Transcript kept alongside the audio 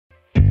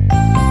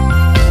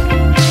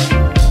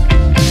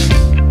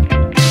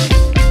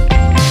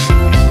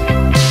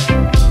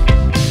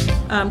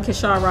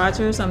Kishar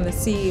Rogers. I'm the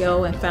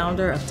CEO and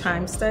founder of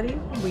Time Study.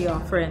 We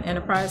offer an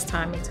enterprise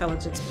time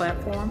intelligence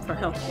platform for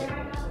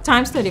healthcare.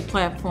 Time Study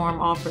platform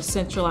offers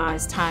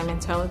centralized time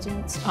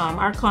intelligence.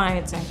 Our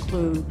clients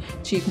include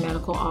chief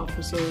medical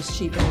officers,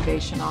 chief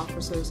innovation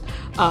officers.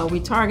 We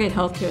target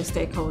healthcare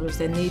stakeholders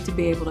that need to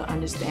be able to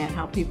understand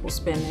how people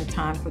spend their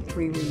time for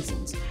three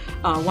reasons.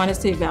 One is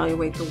to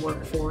evaluate the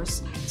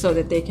workforce so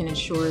that they can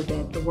ensure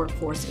that the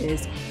workforce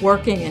is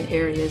working in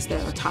areas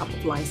that are top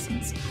of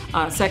license.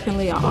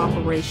 Secondly, are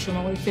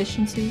operational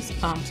efficiencies.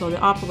 So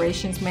the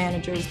operations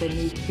managers, they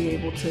need to be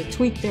able to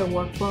tweak their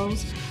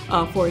workflows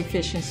for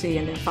efficiency.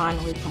 And then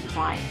finally,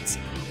 compliance.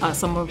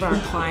 Some of our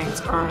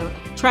clients are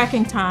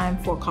tracking time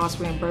for cost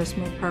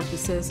reimbursement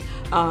purposes,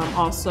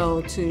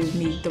 also to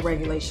meet the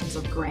regulations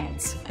of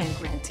grants and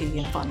grantee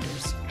and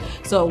funders.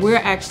 So we're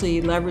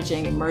actually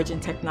leveraging emerging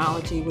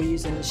technology. We're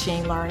using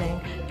machine learning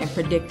and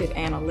predictive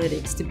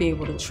analytics to be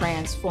able to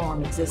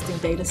transform existing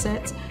data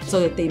sets so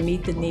that they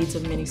meet the needs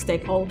of many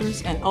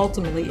stakeholders, and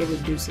ultimately it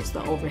reduces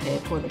the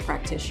overhead for the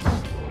practitioner.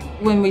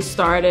 When we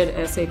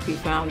started SAP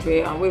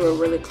Foundry, we were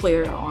really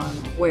clear on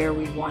where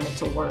we wanted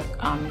to work.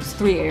 There's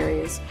three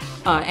areas.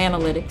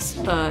 Analytics.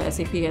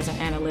 SAP has an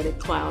analytic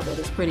cloud that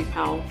is pretty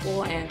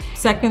powerful. And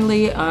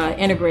secondly,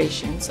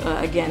 integrations.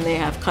 Again, they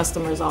have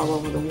customers all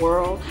over the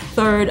world.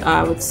 Third,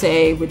 I would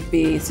say, would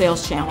be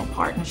sales channel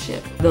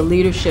partnership. The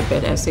leadership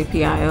at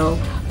SAP.iO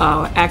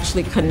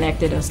actually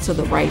connected us to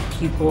the right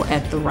people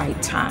at the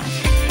right time.